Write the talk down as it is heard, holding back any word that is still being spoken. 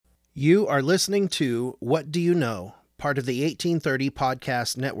You are listening to What Do You Know, part of the 1830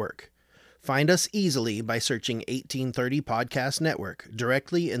 Podcast Network. Find us easily by searching 1830 Podcast Network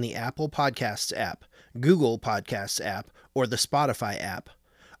directly in the Apple Podcasts app, Google Podcasts app, or the Spotify app.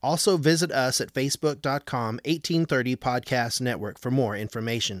 Also visit us at facebook.com 1830 Podcast Network for more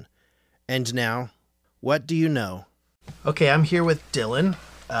information. And now, what do you know? Okay, I'm here with Dylan.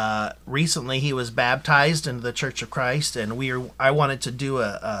 Recently he was baptized into the Church of Christ, and I wanted to do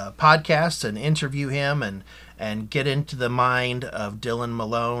a podcast and interview him and get into the mind of Dylan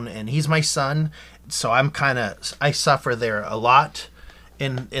Malone. And he's my son, so I suffer there a lot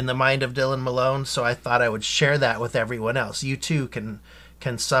in the mind of Dylan Malone. So I thought I would share that with everyone else. You too can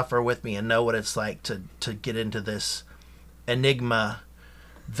suffer with me and know what it's like to get into this enigma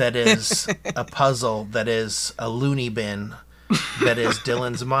that is a puzzle, that is a loony bin, that is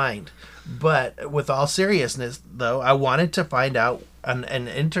Dylan's mind. But with all seriousness, though, I wanted to find out and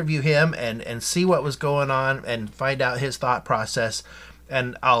interview him and see what was going on and find out his thought process.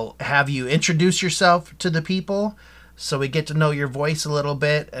 And I'll have you introduce yourself to the people so we get to know your voice a little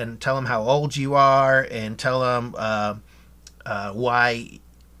bit, and tell them how old you are, and tell them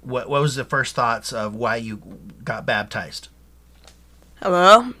what was the first thoughts of why you got baptized.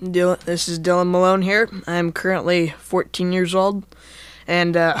 Hello, this is Dylan Malone here. I'm currently 14 years old,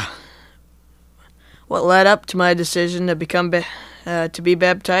 and what led up to my decision to to be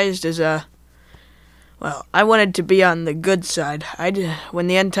baptized is I wanted to be on the good side. When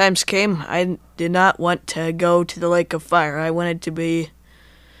the end times came, I did not want to go to the lake of fire. I wanted to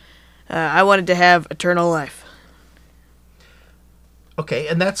have eternal life. Okay,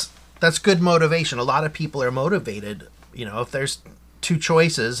 and that's good motivation. A lot of people are motivated. If there's two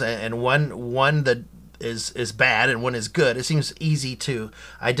choices and one that is bad and one is good, it seems easy to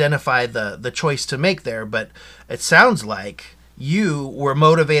identify the choice to make there. But it sounds like you were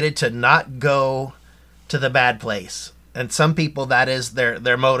motivated to not go to the bad place. And some people, that is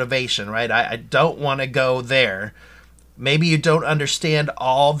their motivation, right? I don't want to go there. Maybe you don't understand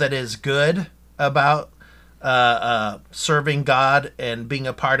all that is good about serving God and being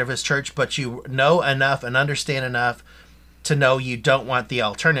a part of his church, but you know enough and understand enough to know you don't want the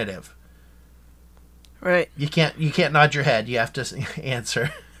alternative. Right. You can't nod your head. You have to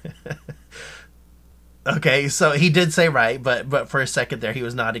answer. Okay, so he did say right, but for a second there he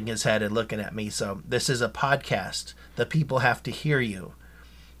was nodding his head and looking at me. So this is a podcast. The people have to hear you.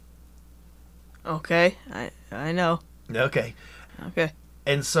 Okay, I know. Okay. Okay.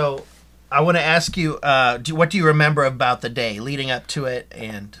 And so I want to ask you, what do you remember about the day leading up to it,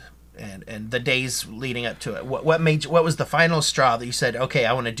 and the days leading up to it? What was the final straw that you said, okay,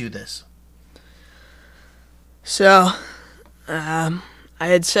 I want to do this? So, I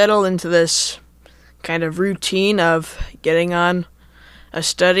had settled into this kind of routine of getting on a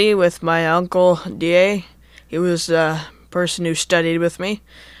study with my uncle D.A. He was the person who studied with me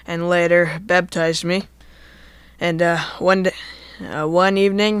and later baptized me. And one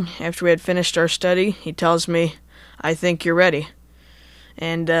evening, after we had finished our study, he tells me, "I think you're ready."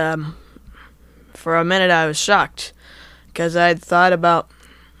 And for a minute I was shocked, because I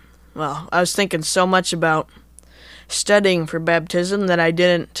was thinking so much about studying for baptism that I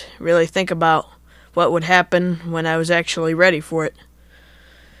didn't really think about what would happen when I was actually ready for it.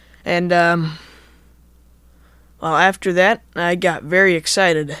 And after that I got very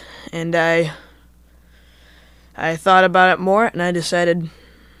excited, and I thought about it more, and I decided,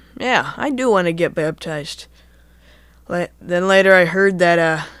 yeah, I do want to get baptized. Then later I heard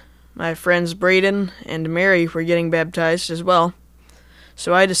that my friends Braden and Mary were getting baptized as well.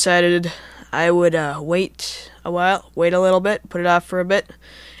 So I decided I would wait a little bit, put it off for a bit,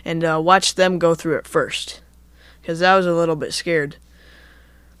 and watch them go through it first, because I was a little bit scared.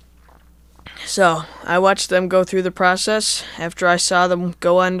 So I watched them go through the process. After I saw them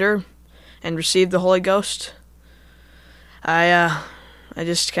go under and receive the Holy Ghost, I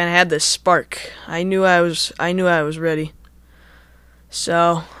just kind of had this spark. I knew I was ready.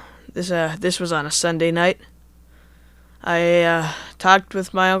 So this was on a Sunday night. I talked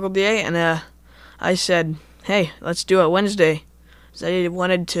with my Uncle D.A. and I said, "Hey, let's do it Wednesday." So I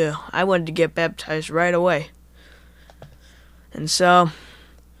wanted to get baptized right away. And so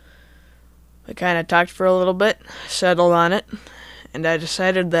we kind of talked for a little bit, settled on it, and I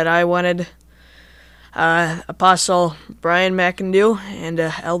decided that I wanted Apostle Brian McIndoe and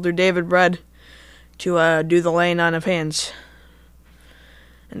Elder David Rudd to do the laying on of hands.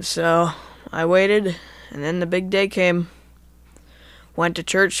 And so I waited, and then the big day came. Went to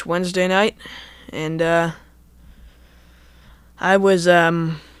church Wednesday night, and I was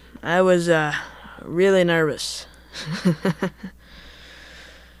really nervous.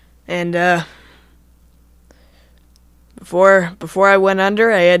 And before I went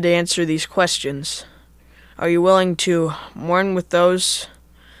under, I had to answer these questions. Are you willing to mourn with those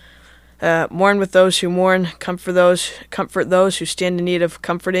who mourn, comfort those who stand in need of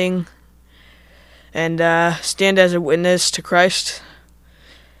comforting, and stand as a witness to Christ?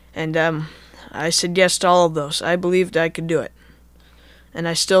 And I said yes to all of those. I believed I could do it, and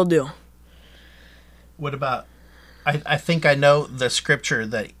I still do. What about, I think I know the scripture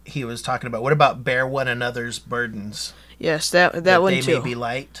that he was talking about. What about bear one another's burdens? Yes, that one they too. May be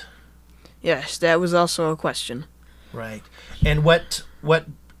light. Yes, that was also a question. Right. And what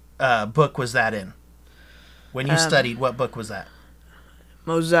book was that in? When you studied, what book was that?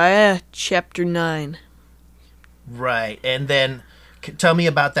 Mosiah chapter 9. Right. And then tell me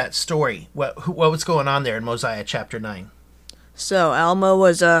about that story. What was going on there in Mosiah chapter 9? So Alma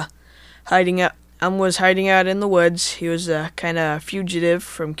was hiding out. Was hiding out in the woods. He was a kind of fugitive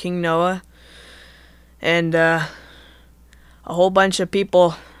from King Noah, and a whole bunch of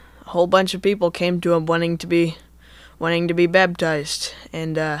people came to him wanting to be baptized.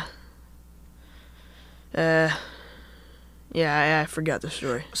 And yeah, I forgot the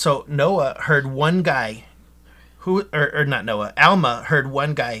story. So Noah heard one guy, Alma heard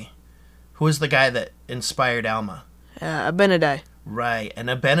one guy. Who was the guy that inspired Alma? Abinadi. Right, and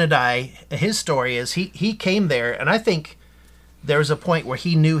Abinadi, his story is he came there, and I think there was a point where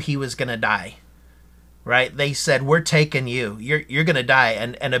he knew he was going to die. Right? They said, "We're taking you. You're going to die."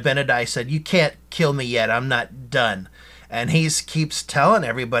 And Abinadi said, "You can't kill me yet. I'm not done." And he keeps telling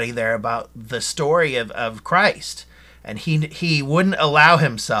everybody there about the story of Christ, and he wouldn't allow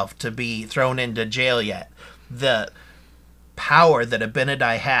himself to be thrown into jail yet. The power that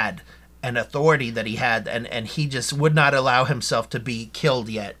Abinadi had, and authority that he had, and he just would not allow himself to be killed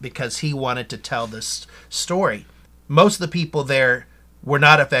yet because he wanted to tell this story. Most of the people there were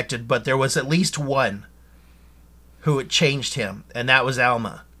not affected, but there was at least one who it changed him, and that was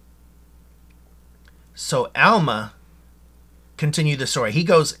Alma. So Alma continued the story.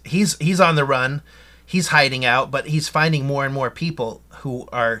 He's on the run, he's hiding out, but he's finding more and more people who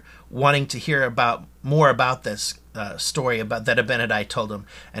are wanting to hear more about this story about that Abinadi told him,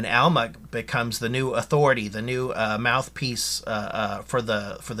 and Alma becomes the new authority, the new mouthpiece for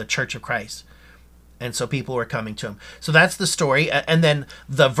the Church of Christ, and so people were coming to him. So that's the story, and then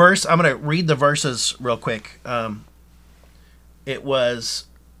the verse. I'm going to read the verses real quick. It was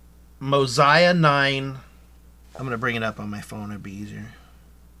Mosiah 9. I'm going to bring it up on my phone. It'd be easier.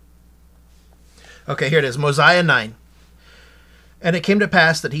 Okay, here it is. Mosiah 9. And it came to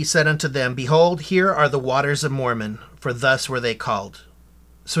pass that he said unto them, Behold, here are the waters of Mormon, for thus were they called.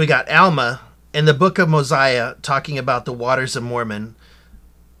 So we got Alma in the book of Mosiah talking about the waters of Mormon.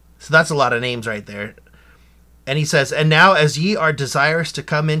 So that's a lot of names right there. And he says, And now as ye are desirous to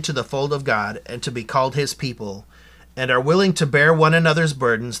come into the fold of God, and to be called his people, and are willing to bear one another's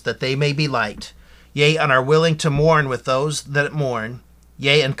burdens, that they may be light, yea, and are willing to mourn with those that mourn,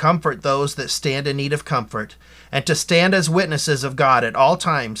 yea, and comfort those that stand in need of comfort, and to stand as witnesses of God at all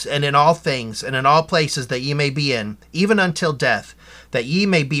times, and in all things, and in all places that ye may be in, even until death, that ye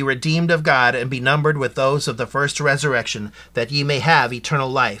may be redeemed of God, and be numbered with those of the first resurrection, that ye may have eternal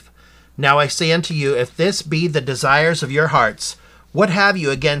life. Now I say unto you, if this be the desires of your hearts, what have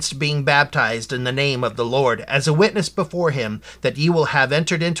you against being baptized in the name of the Lord, as a witness before him, that ye will have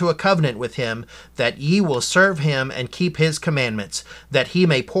entered into a covenant with him, that ye will serve him and keep his commandments, that he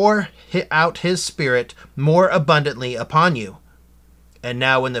may pour out his Spirit more abundantly upon you? And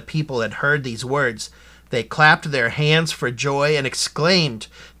now when the people had heard these words, they clapped their hands for joy and exclaimed,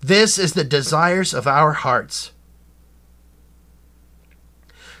 This is the desires of our hearts.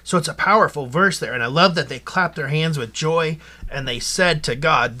 So it's a powerful verse there, and I love that they clapped their hands with joy, and they said to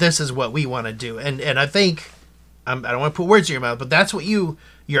God, this is what we want to do. And I think, I don't want to put words in your mouth, but that's what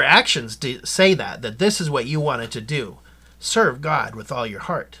your actions say that this is what you wanted to do. Serve God with all your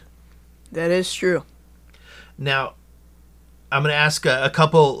heart. That is true. Now, I'm going to ask a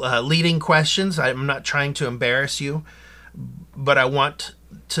couple leading questions. I'm not trying to embarrass you, but I want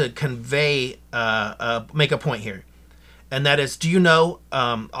to convey, make a point here. And that is, do you know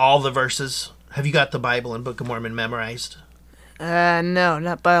all the verses? Have you got the Bible and Book of Mormon memorized? No,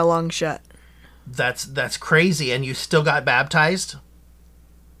 not by a long shot. That's crazy. And you still got baptized?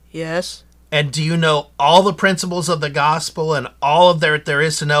 Yes. And do you know all the principles of the gospel and all of there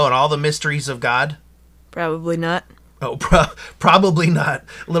is to know and all the mysteries of God? Probably not. Oh, probably not.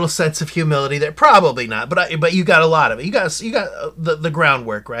 A little sense of humility there. Probably not. But you got a lot of it. You got the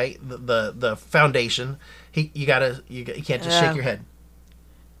groundwork, right? The foundation. You can't just shake your head.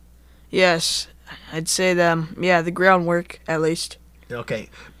 Yes, I'd say the groundwork at least. Okay,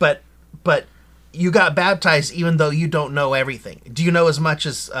 but but you got baptized even though you don't know everything. Do you know as much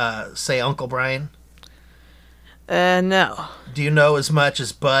as, say, Uncle Brian? No. Do you know as much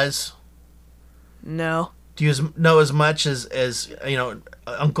as Buzz? No. Do you know as much as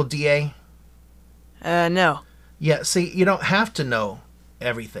Uncle D.A.? No. Yeah, see, you don't have to know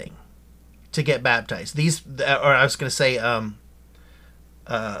everything to get baptized. I was going to say,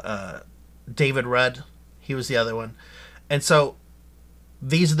 David Rudd, he was the other one. And so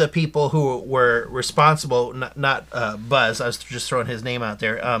these are the people who were responsible, not Buzz, I was just throwing his name out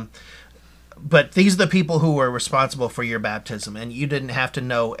there, but these are the people who were responsible for your baptism, and you didn't have to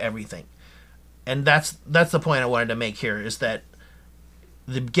know everything. And that's the point I wanted to make here, is that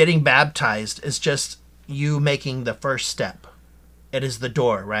the getting baptized is just you making the first step. It is the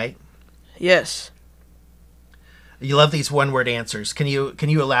door, right? Yes. You love these one-word answers. Can you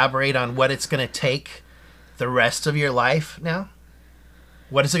elaborate on what it's going to take the rest of your life now?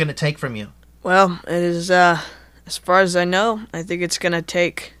 What is it going to take from you? Well, it is, as far as I know, I think it's going to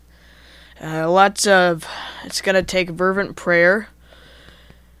take it's going to take fervent prayer.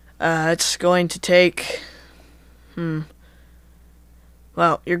 It's going to take,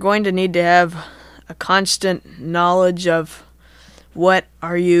 well, you're going to need to have a constant knowledge of what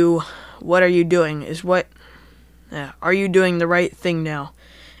are you doing? Are you doing the right thing now?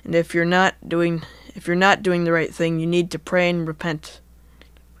 And if you're not doing the right thing, you need to pray and repent.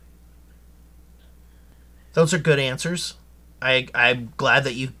 Those are good answers. I'm glad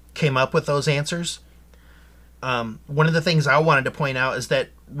that you came up with those answers. One of the things I wanted to point out is that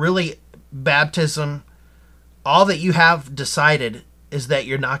really baptism, all that you have decided is that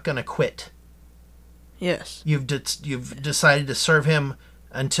you're not going to quit. Yes. You've decided to serve him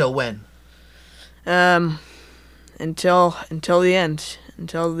until when? Until the end.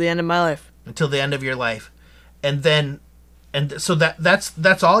 Until the end of my life. Until the end of your life. So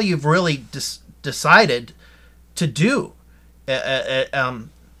that's all you've really decided to do.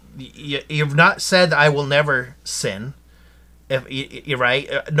 You've not said, I will never sin. You're right.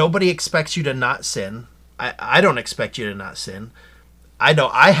 Nobody expects you to not sin. I don't expect you to not sin. I know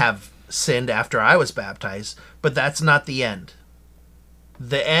I have sinned after I was baptized, but that's not the end.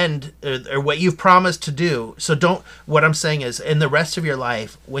 The end, or what you've promised to do. So what I'm saying is, in the rest of your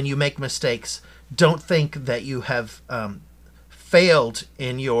life, when you make mistakes, don't think that you have failed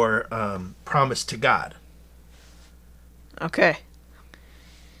in your promise to God. Okay.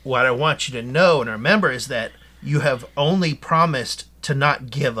 What I want you to know and remember is that you have only promised to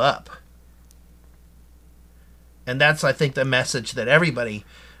not give up. And that's, I think, the message that everybody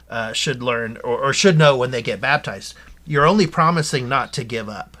should learn or should know when they get baptized. You're only promising not to give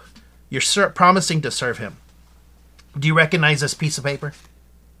up. You're promising to serve him. Do you recognize this piece of paper?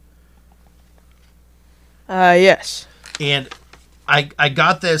 Yes. And I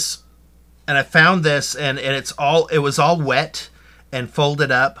got this, and I found this, and it was all wet and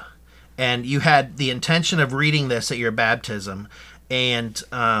folded up, and you had the intention of reading this at your baptism, and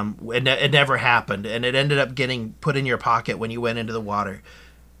it never happened, and it ended up getting put in your pocket when you went into the water.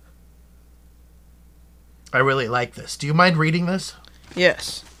 I really like this. Do you mind reading this?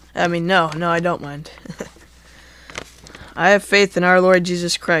 Yes. I mean, no, I don't mind. I have faith in our Lord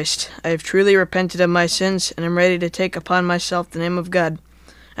Jesus Christ. I have truly repented of my sins, and am ready to take upon myself the name of God.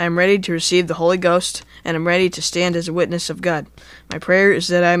 I am ready to receive the Holy Ghost, and am ready to stand as a witness of God. My prayer is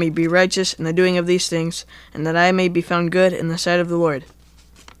that I may be righteous in the doing of these things, and that I may be found good in the sight of the Lord.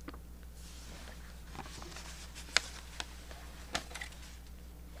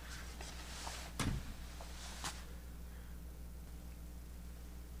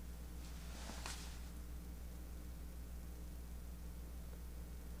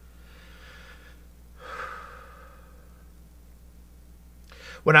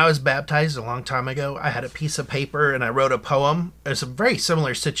 When I was baptized a long time ago, I had a piece of paper and I wrote a poem. It's a very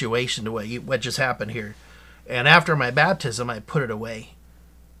similar situation to what just happened here. And after my baptism, I put it away.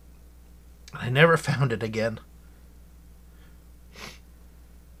 I never found it again.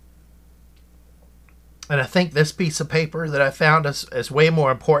 And I think this piece of paper that I found is way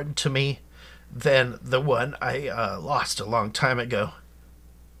more important to me than the one I lost a long time ago.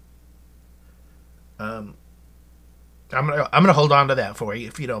 I'm gonna hold on to that for you,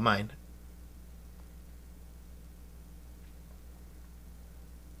 if you don't mind.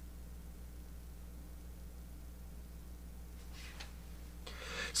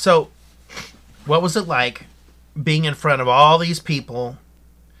 So, what was it like being in front of all these people?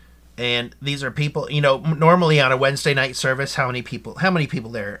 And these are people, normally on a Wednesday night service, how many people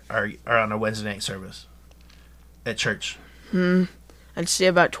there are on a Wednesday night service at church? I'd say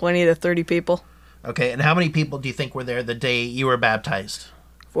about 20 to 30 people. Okay, and how many people do you think were there the day you were baptized?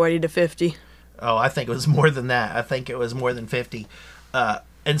 40 to 50. Oh, I think it was more than that. I think it was more than 50.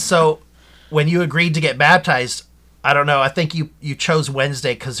 And so when you agreed to get baptized, I don't know, I think you chose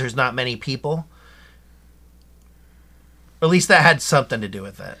Wednesday because there's not many people. Or at least that had something to do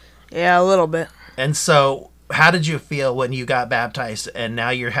with it. Yeah, a little bit. And so how did you feel when you got baptized and now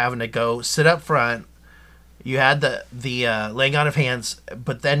you're having to go sit up front? You had the laying on of hands,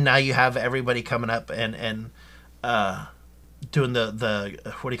 but then now you have everybody coming up and doing the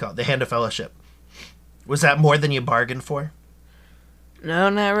what do you call it? The hand of fellowship. Was that more than you bargained for? No,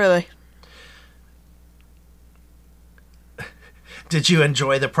 not really. Did you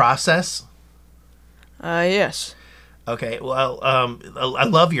enjoy the process? Yes. Okay, well, I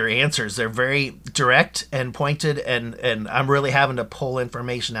love your answers. They're very direct and pointed, and I'm really having to pull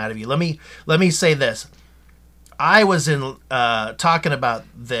information out of you. Let me say this. I was in talking about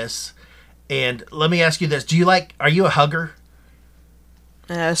this, and let me ask you this: are you a hugger?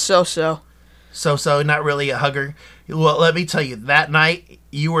 So. So, not really a hugger. Well, let me tell you, that night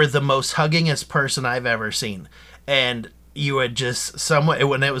you were the most huggingest person I've ever seen, and you had just somewhat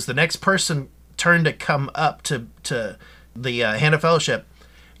when it was the next person turn to come up to the hand of fellowship,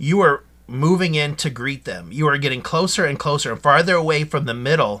 you were moving in to greet them. You were getting closer and closer and farther away from the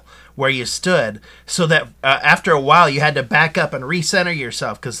middle where you stood, so that after a while you had to back up and recenter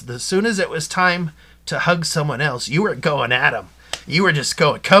yourself, because as soon as it was time to hug someone else, you were going at them. You were just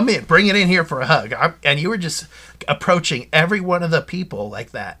going, come in, bring it in here for a hug. And you were just approaching every one of the people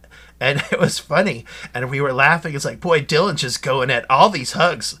like that. And it was funny. And we were laughing. It's like, boy, Dylan's just going at all these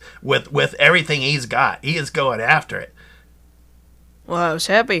hugs with everything he's got. He is going after it. Well, I was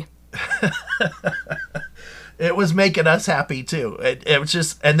happy. It was making us happy, too. It was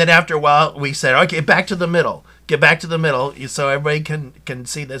just, and then after a while, we said, okay, back to the middle. Get back to the middle so everybody can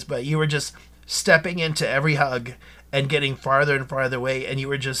see this. But you were just stepping into every hug and getting farther and farther away, and you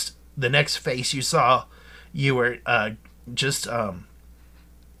were just, the next face you saw, you were just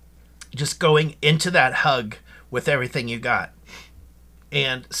going into that hug with everything you got.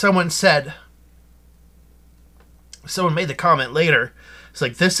 And someone made the comment later, it's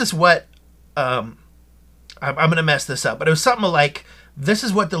like, this is what, I'm going to mess this up, but it was something like, this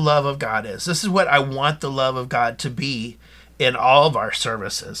is what the love of God is. This is what I want the love of God to be in all of our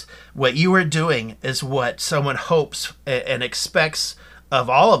services. What you are doing is what someone hopes and expects of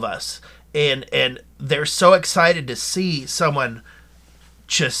all of us. And they're so excited to see someone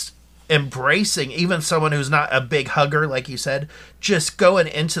just embracing, even someone who's not a big hugger, like you said, just going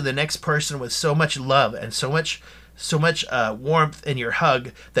into the next person with so much love and so much warmth in your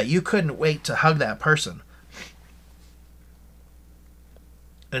hug that you couldn't wait to hug that person.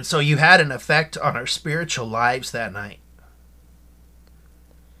 And so you had an effect on our spiritual lives that night.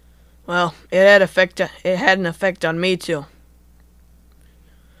 Well, it had an effect on me too.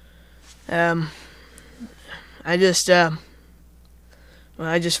 I just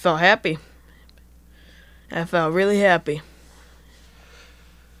felt happy. I felt really happy.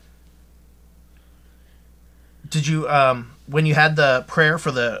 Did you, when you had the prayer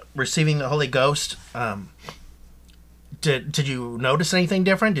for the receiving the Holy Ghost, did you notice anything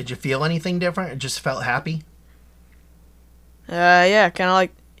different? Did you feel anything different? It just felt happy? Yeah, kind of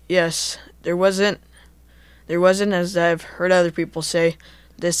like, yes. There wasn't, as I've heard other people say,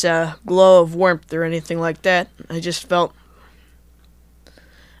 this glow of warmth or anything like that. I just felt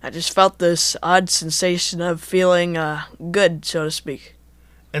this odd sensation of feeling good, so to speak.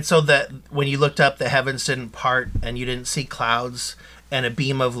 And so that when you looked up, the heavens didn't part, and you didn't see clouds and a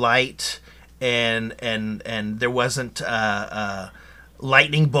beam of light, and there wasn't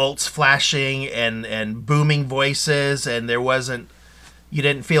lightning bolts flashing and booming voices, and you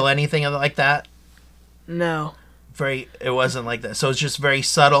didn't feel anything like that? No. It wasn't like that. So it's just very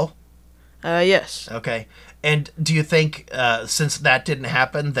subtle? Yes. Okay. And do you think, since that didn't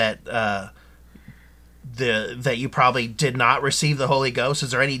happen, that that you probably did not receive the Holy Ghost?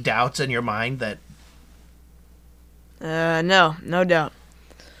 Is there any doubts in your mind that? No doubt.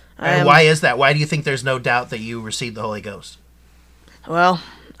 And why is that? Why do you think there's no doubt that you received the Holy Ghost? Well,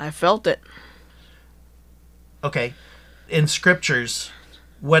 I felt it. Okay. In scriptures,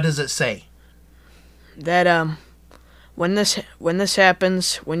 what does it say? That when this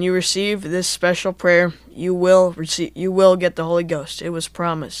happens, when you receive this special prayer, you will get the Holy Ghost. It was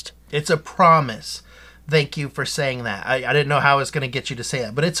promised. It's a promise. Thank you for saying that. I didn't know how I was going to get you to say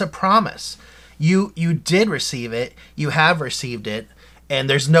that, but it's a promise. You did receive it. You have received it, and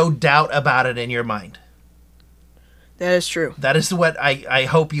there's no doubt about it in your mind. That is true. That is what I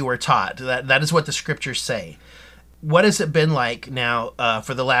hope you were taught. That is what the scriptures say. What has it been like now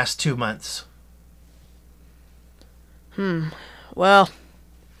for the last 2 months? Well,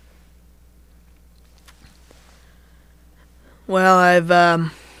 Well, I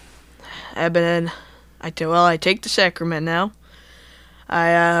take the sacrament now.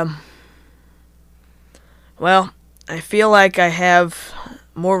 I well, I feel like I have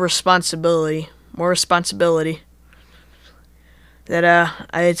more responsibility. That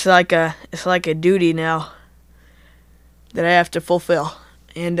it's like a duty now that I have to fulfill.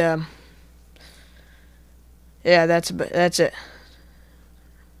 And yeah, that's it.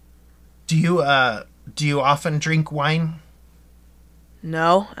 Do you often drink wine?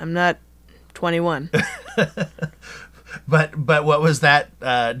 No, I'm not 21. But what was that?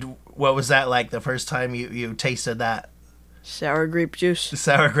 What was that like the first time you tasted that? Sour grape juice.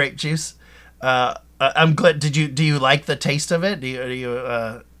 Sour grape juice. I'm glad. Do you like the taste of it? Do you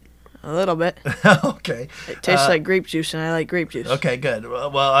A little bit. Okay. It tastes like grape juice, and I like grape juice. Okay, good.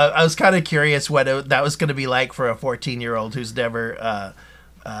 Well, I was kind of curious what that was going to be like for a 14-year-old who's never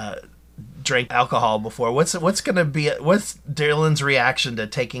drank alcohol before. What's Dylan's reaction to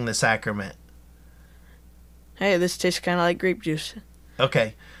taking the sacrament? Hey, this tastes kind of like grape juice.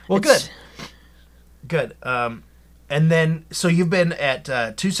 Okay. Well, good. And then, so you've been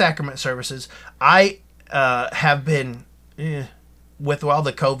at 2 sacrament services. I have been, with all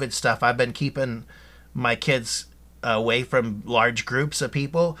the COVID stuff, I've been keeping my kids away from large groups of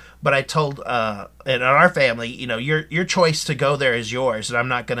people. But I told, and in our family, your choice to go there is yours, and I'm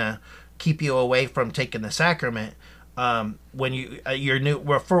not going to keep you away from taking the sacrament. When you're new,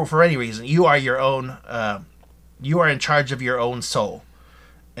 well, for any reason, you are your own. You are in charge of your own soul,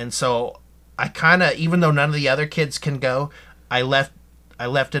 and so I kind of, even though none of the other kids can go, I left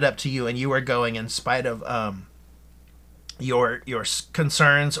it up to you, and you were going in spite of your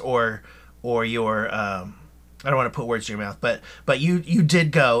concerns or your I don't want to put words in your mouth, but you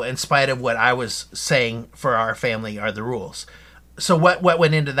did go in spite of what I was saying for our family are the rules. So what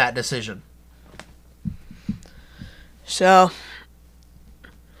went into that decision? So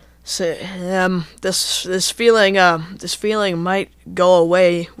this feeling might go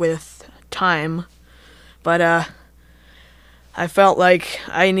away with time, but I felt like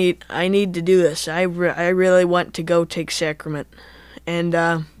I need to do this. I really want to go take sacrament, and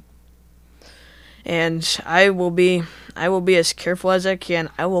I will be as careful as I can.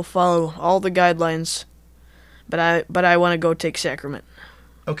 I will follow all the guidelines, but I want to go take sacrament.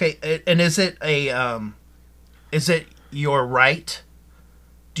 Okay, and is it your right?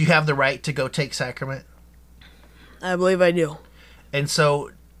 Do you have the right to go take sacrament? I believe I do. And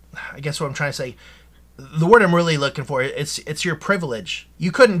so, I guess what I'm trying to say, the word I'm really looking for, it's your privilege. You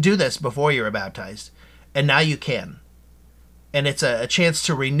couldn't do this before you were baptized, and now you can. And it's a chance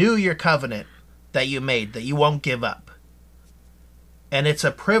to renew your covenant that you made, that you won't give up. And it's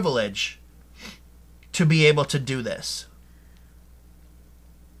a privilege to be able to do this.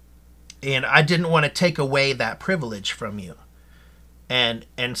 And I didn't want to take away that privilege from you. And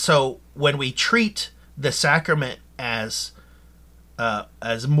so when we treat the sacrament as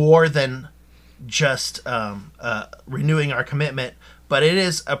more than just renewing our commitment, but it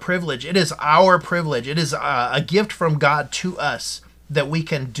is a privilege. It is our privilege. It is a gift from God to us that we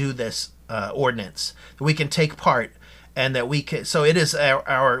can do this ordinance, that we can take part, and that we can. So it is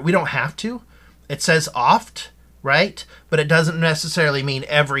our. We don't have to. It says oft, right? But it doesn't necessarily mean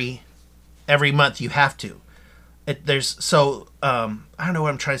every month you have to. I don't know what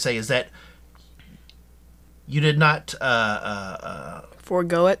I'm trying to say is that you did not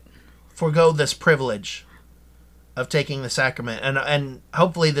forego this privilege of taking the sacrament, and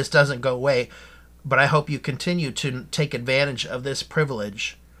hopefully this doesn't go away, but I hope you continue to take advantage of this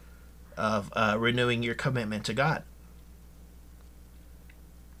privilege of renewing your commitment to God.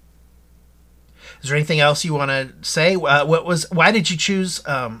 Is there anything else you want to say? Why did you choose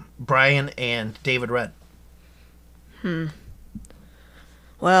Brian and David Rudd?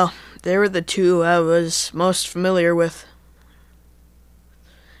 Well, they were the two I was most familiar with.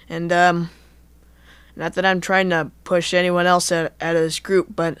 And, not that I'm trying to push anyone else out of this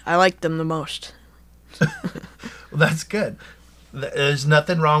group, but I like them the most. Well, that's good. There's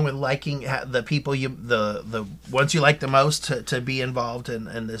nothing wrong with liking the people the ones you like the most to be involved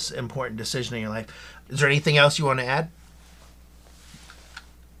in this important decision in your life. Is there anything else you want to add?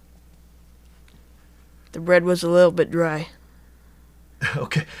 The bread was a little bit dry.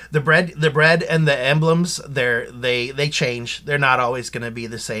 Okay. The bread and the emblems, they change. They're not always going to be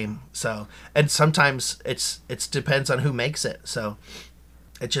the same. So, and sometimes it depends on who makes it. So,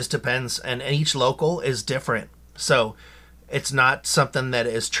 it just depends, and each local is different. So, it's not something that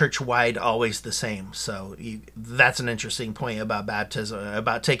is church-wide always the same. So, that's an interesting point about baptism,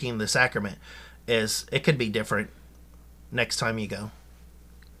 about taking the sacrament, is it could be different next time you go.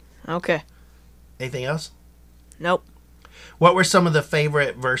 Okay. Anything else? Nope. What were some of the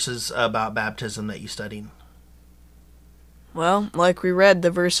favorite verses about baptism that you studied? Well, like we read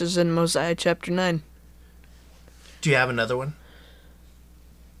the verses in Mosiah chapter 9. Do you have another one?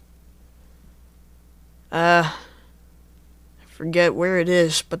 I forget where it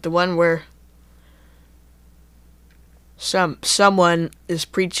is, but the one where someone is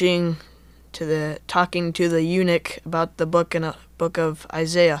talking to the eunuch about the book of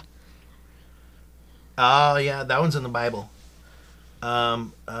Isaiah. Oh, yeah, that one's in the Bible.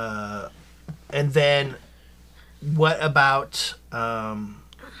 And then what about,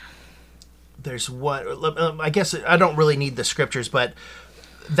 there's one, I guess I don't really need the scriptures, but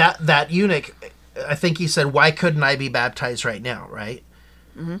that eunuch, I think he said, why couldn't I be baptized right now, right?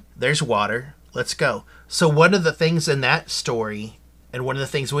 Mm-hmm. There's water. Let's go. So one of the things in that story, and one of the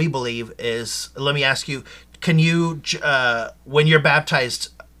things we believe is, let me ask you, can you, when you're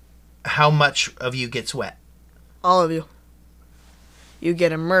baptized, how much of you gets wet? All of you. You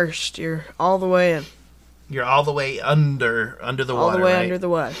get immersed. You're all the way in. You're all the way under the water, all the way right? Under the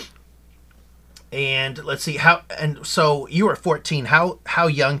water. And let's see, and so you were 14. How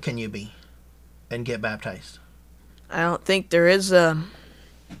young can you be and get baptized? I don't think there isn't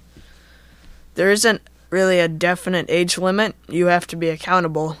really a definite age limit. You have to be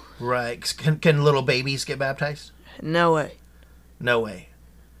accountable. Right. Can little babies get baptized? No way. No way.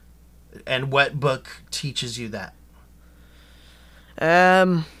 And what book teaches you that?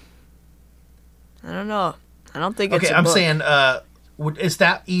 I don't know. I don't think it's okay. I'm saying, is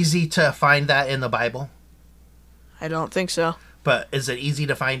that easy to find that in the Bible? I don't think so. But is it easy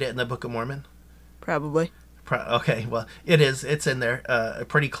to find it in the Book of Mormon? Probably. Okay, well, it is. It's in there,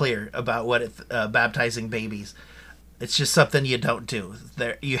 pretty clear about what baptizing babies. It's just something you don't do.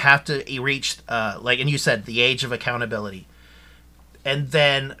 There, you have to reach, and you said, the age of accountability. And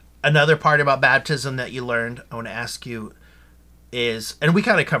then another part about baptism that you learned, I want to ask you, is, and we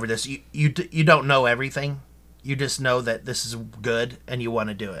kind of covered this. You don't know everything. You just know that this is good and you want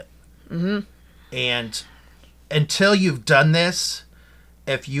to do it. Mm-hmm. And until you've done this,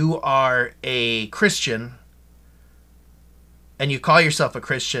 if you are a Christian and you call yourself a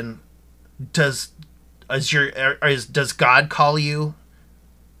Christian, does God call you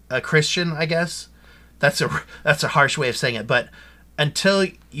a Christian? I guess that's a harsh way of saying it, but until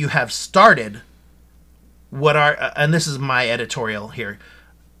you have started, and this is my editorial here,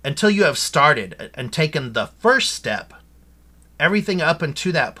 until you have started and taken the first step, everything up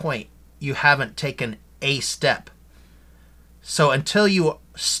until that point, you haven't taken a step. So until you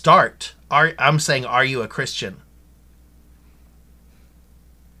start, I'm saying, are you a Christian?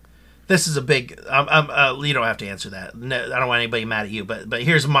 This is a big. You don't have to answer that. No, I don't want anybody mad at you. But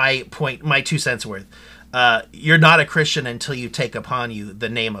here's my point. My 2 cents worth. You're not a Christian until you take upon you the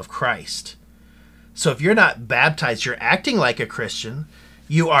name of Christ. So if you're not baptized, you're acting like a Christian.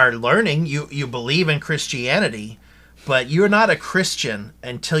 You are learning. You believe in Christianity, but you're not a Christian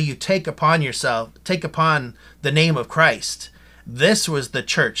until you take upon the name of Christ. This was the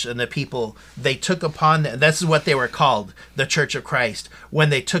church and the people, they took upon them. This is what they were called, the Church of Christ,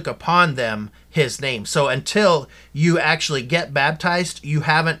 when they took upon them his name. So until you actually get baptized, you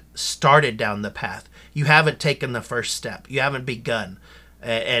haven't started down the path. You haven't taken the first step. You haven't begun.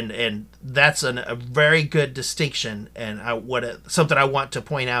 And that's a very good distinction. And something I want to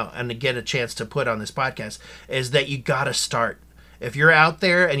point out and to get a chance to put on this podcast is that you got to start. If you're out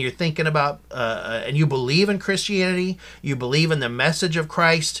there and you're thinking about, and you believe in Christianity, you believe in the message of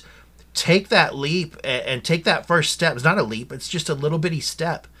Christ, take that leap and take that first step. It's not a leap. It's just a little bitty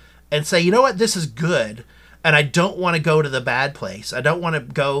step and say, you know what, this is good. And I don't want to go to the bad place. I don't want to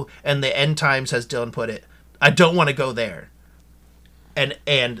go, and the end times, as Dylan put it, I don't want to go there. And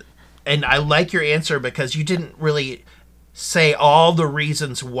I like your answer because you didn't really say all the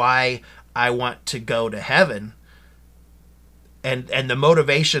reasons why I want to go to heaven. And the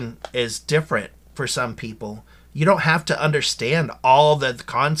motivation is different for some people. You don't have to understand all the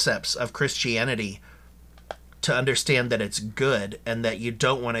concepts of Christianity to understand that it's good and that you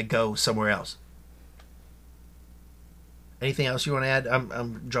don't want to go somewhere else. Anything else you want to add?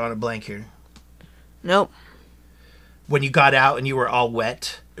 I'm drawing a blank here. Nope. When you got out and you were all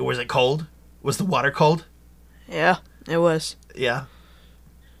wet, was it cold? Was the water cold? Yeah, it was. Yeah.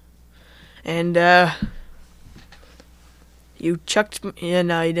 And, you chucked me... Yeah,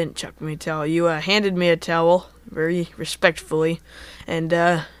 no, you didn't chuck me a towel. You handed me a towel, very respectfully, and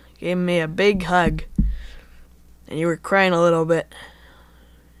gave me a big hug. And you were crying a little bit.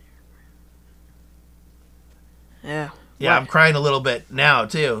 Yeah. Yeah, I'm crying a little bit now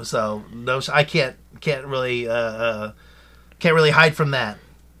too. So I can't really hide from that.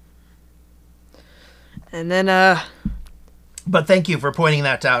 And then But thank you for pointing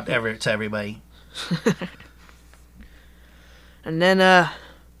that out to everybody. And then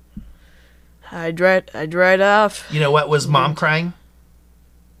I dried off. You know what? Was Mom crying?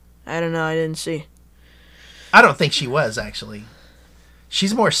 I don't know. I didn't see. I don't think she was, actually.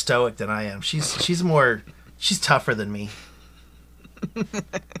 She's more stoic than I am. She's tougher than me.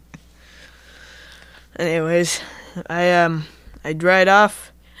 Anyways, I dried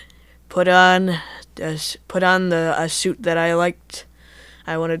off, put on a suit that I liked.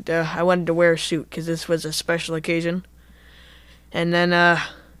 I wanted to wear a suit because this was a special occasion. And then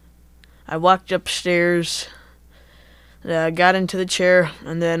I walked upstairs, got into the chair,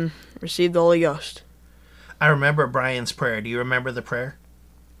 and then received the Holy Ghost. I remember Brian's prayer. Do you remember the prayer?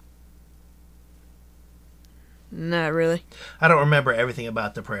 Not really. I don't remember everything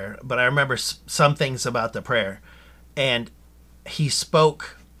about the prayer, but I remember some things about the prayer. And he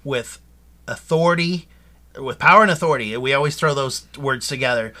spoke with authority, with power and authority. We always throw those words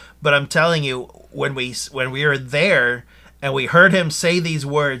together. But I'm telling you, when we were there and we heard him say these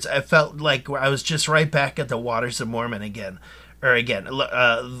words, I felt like I was just right back at the Waters of Mormon again,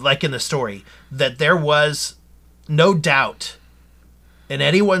 like in the story, that there was no doubt in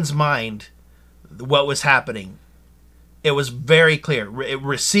anyone's mind what was happening. It was very clear.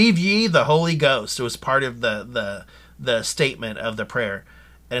 Receive ye the Holy Ghost. It was part of the statement of the prayer.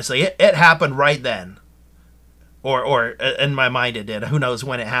 And it's like, it happened right then. Or in my mind it did. Who knows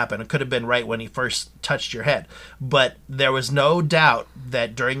when it happened. It could have been right when he first touched your head. But there was no doubt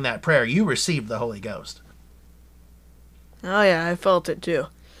that during that prayer you received the Holy Ghost. Oh yeah, I felt it too.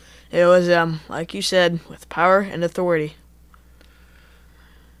 It was, like you said, with power and authority.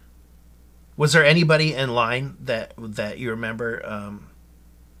 Was there anybody in line that you remember?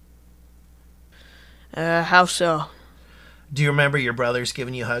 How so? Do you remember your brothers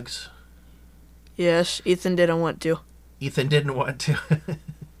giving you hugs? Yes, Ethan didn't want to. Ethan didn't want to.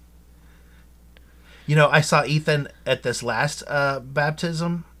 You know, I saw Ethan at this last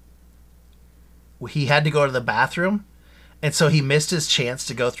baptism. He had to go to the bathroom, and so he missed his chance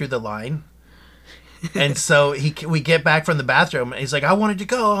to go through the line. And so we get back from the bathroom, and he's like, I wanted to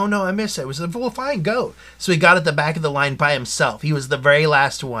go. Oh, no, I missed it. We said, well, fine, go. So he got at the back of the line by himself. He was the very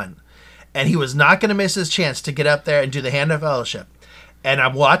last one. And he was not going to miss his chance to get up there and do the hand of fellowship. And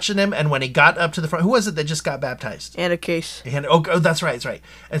I'm watching him, and when he got up to the front, who was it that just got baptized? And a case. Oh, that's right, that's right.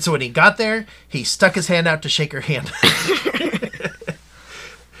 And so when he got there, he stuck his hand out to shake her hand.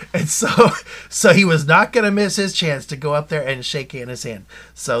 And so he was not going to miss his chance to go up there and shake Hannah's hand.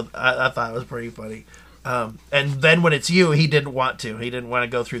 So I thought it was pretty funny. And then when it's you, he didn't want to. He didn't want to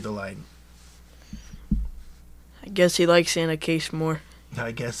go through the line. I guess he likes Anna Case more.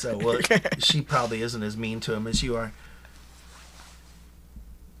 I guess so. Well, she probably isn't as mean to him as you are.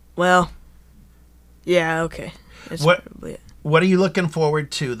 Well, yeah, okay. That's probably it. What are you looking forward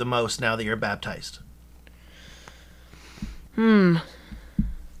to the most now that you're baptized? I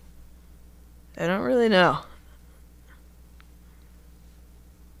don't really know.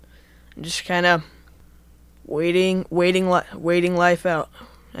 I'm just kind of waiting life out,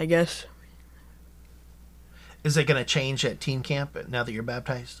 I guess. Is it going to change at teen camp now that you're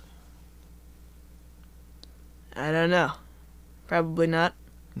baptized? I don't know. Probably not.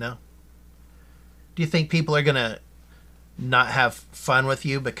 No? Do you think people are going to not have fun with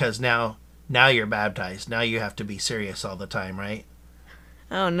you because now you're baptized? Now you have to be serious all the time, right?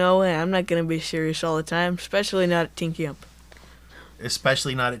 Oh, no way. I'm not going to be serious all the time, especially not at teen camp.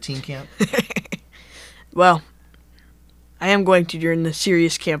 Especially not at teen camp? Well, I am going to during the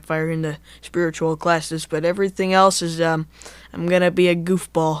serious campfire in the spiritual classes, but everything else is, I'm going to be a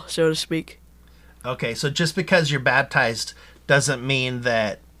goofball, so to speak. Okay, so just because you're baptized doesn't mean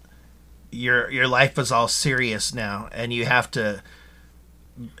that your life is all serious now and you have to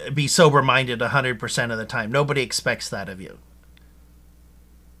be sober-minded 100% of the time. Nobody expects that of you.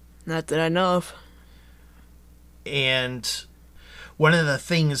 Not that I know of. And one of the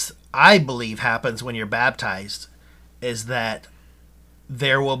things I believe happens when you're baptized is that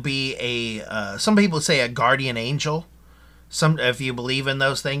there will be some people say a guardian angel, if you believe in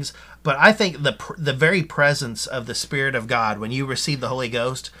those things. But I think the very presence of the Spirit of God when you receive the Holy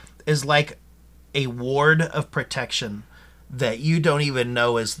Ghost is like a ward of protection that you don't even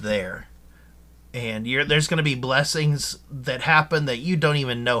know is there. And there's going to be blessings that happen that you don't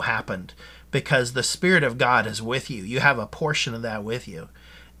even know happened because the Spirit of God is with you. You have a portion of that with you.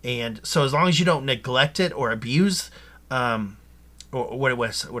 And so as long as you don't neglect it or abuse,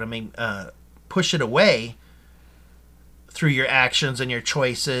 push it away through your actions and your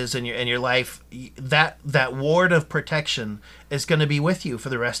choices and your life, that ward of protection is going to be with you for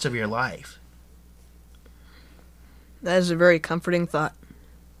the rest of your life. That is a very comforting thought.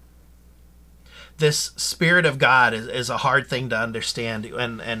 This Spirit of God is a hard thing to understand,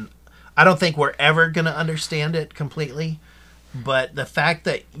 and I don't think we're ever going to understand it completely. But the fact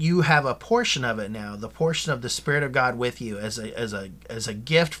that you have a portion of it now, the portion of the Spirit of God with you as a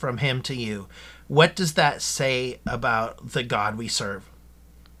gift from Him to you, what does that say about the God we serve?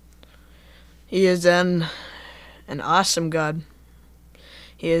 He is an awesome God.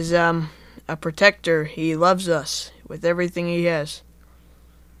 He is a protector. He loves us with everything He has,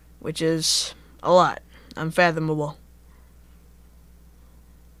 which is a lot, unfathomable.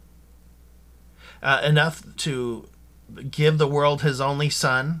 Enough to give the world His only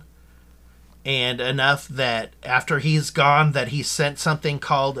Son, and enough that after He's gone that He sent something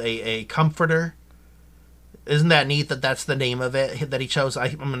called a comforter. Isn't that neat that that's the name of it that He chose?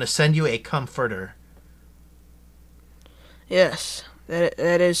 I'm going to send you a comforter. Yes,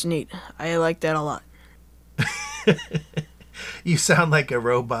 that is neat. I like that a lot. You sound like a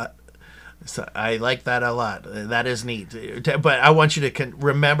robot. So I like that a lot. That is neat. But I want you to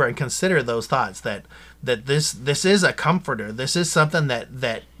remember and consider those thoughts, that this is a comforter. This is something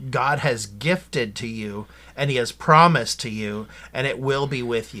that God has gifted to you, and He has promised to you, and it will be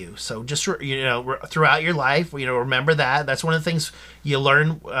with you. So just throughout your life, remember that. That's one of the things you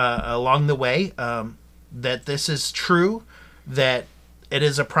learn along the way, that this is true, that it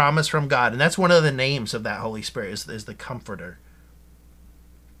is a promise from God, and that's one of the names of that Holy Spirit is the Comforter.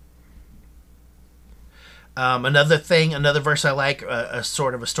 Another verse I like, a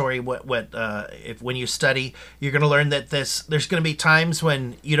sort of a story. If when you study, you're going to learn that there's going to be times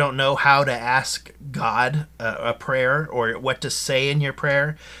when you don't know how to ask God a prayer or what to say in your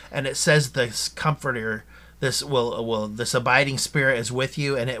prayer, and it says this Comforter, this abiding Spirit is with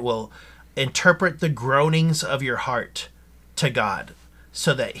you, and it will interpret the groanings of your heart to God,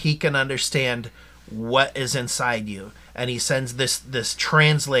 so that He can understand what is inside you. And He sends this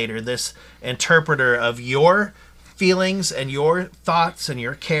translator, this interpreter of your feelings and your thoughts and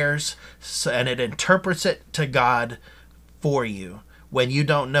your cares, and it interprets it to God for you when you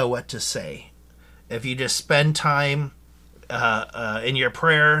don't know what to say. If you just spend time in your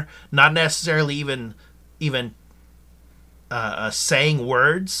prayer, not necessarily even saying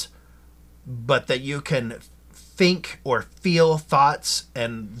words, but that you can think or feel thoughts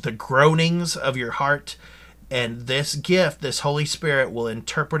and the groanings of your heart, and this gift, this Holy Spirit, will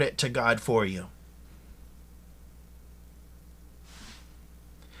interpret it to God for you.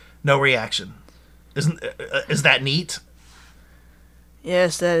 No reaction. Is that neat?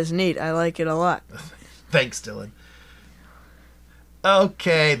 Yes, that is neat. I like it a lot. Thanks, Dylan.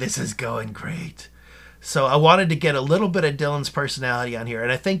 Okay, this is going great. So I wanted to get a little bit of Dylan's personality on here,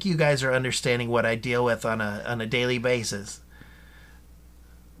 and I think you guys are understanding what I deal with on a daily basis.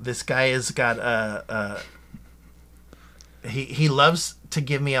 This guy has got he loves to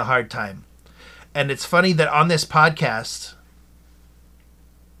give me a hard time, and it's funny that on this podcast,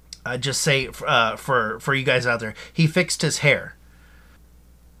 I just say for you guys out there, he fixed his hair.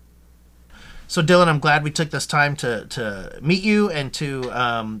 So Dylan, I'm glad we took this time to meet you and to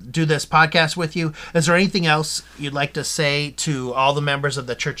do this podcast with you. Is there anything else you'd like to say to all the members of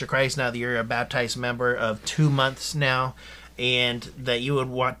the Church of Christ now that you're a baptized member of 2 months now, and that you would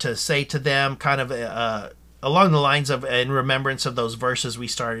want to say to them kind of along the lines of in remembrance of those verses we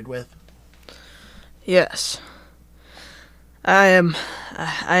started with? Yes. I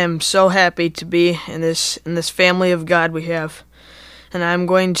am so happy to be in this family of God we have, and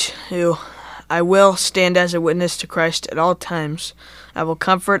I will stand as a witness to Christ at all times. I will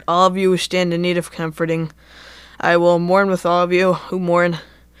comfort all of you who stand in need of comforting. I will mourn with all of you who mourn,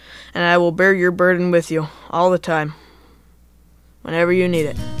 and I will bear your burden with you all the time, whenever you need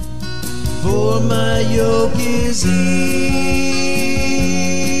it. For my yoke is easy